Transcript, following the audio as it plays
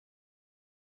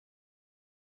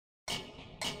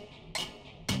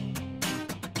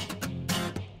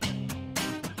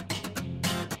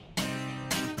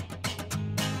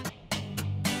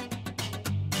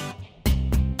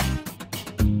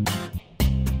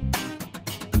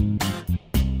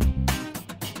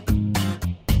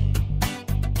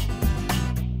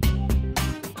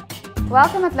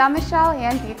Welcome at La Michelle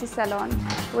Hair and Beauty Salon,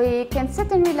 where you can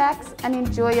sit and relax and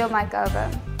enjoy your makeover.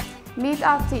 Meet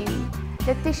our team.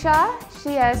 Letitia,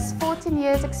 she has 14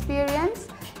 years experience.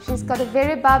 She's got a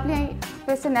very bubbly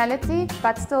personality,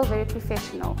 but still very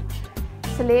professional.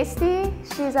 Celeste,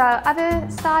 she's our other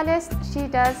stylist. She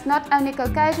does not only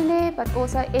Caucasian hair, but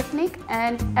also ethnic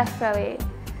and Afro hair.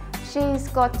 She's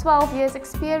got 12 years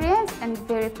experience and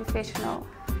very professional.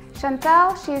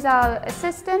 Chantal, she's our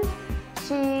assistant.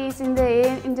 She's in the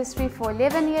hair industry for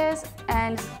 11 years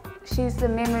and she's the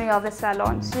memory of the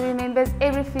salon. She remembers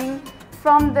everything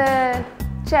from the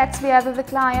chats we have with the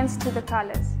clients to the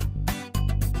colors.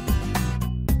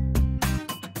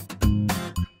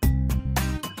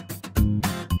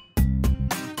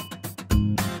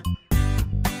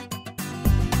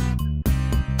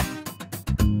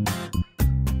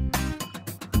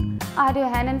 I do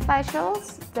hand and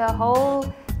facials, the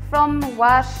whole from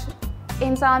wash,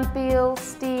 enzyme peel,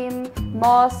 steam,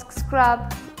 mask,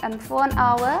 scrub, and for an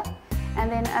hour. And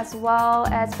then as well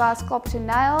as bar sculpture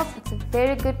nails. It's a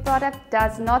very good product,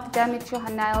 does not damage your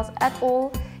nails at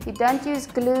all. You don't use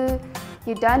glue,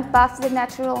 you don't buff the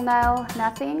natural nail,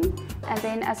 nothing. And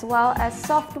then as well as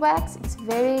soft wax, it's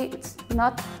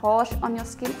not harsh on your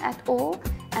skin at all.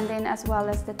 And then as well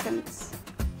as the tints.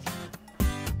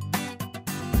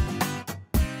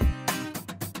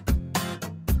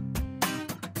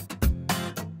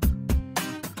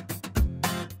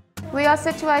 We are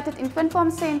situated in Twin Farm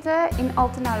Centre in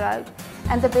Altona Road,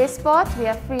 and the best part, we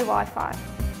have free Wi-Fi.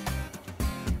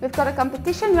 We've got a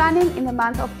competition running in the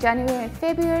month of January and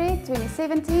February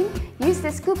 2017. Use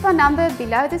this coupon number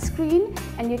below the screen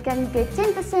and you can get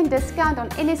 10% discount on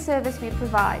any service we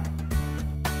provide.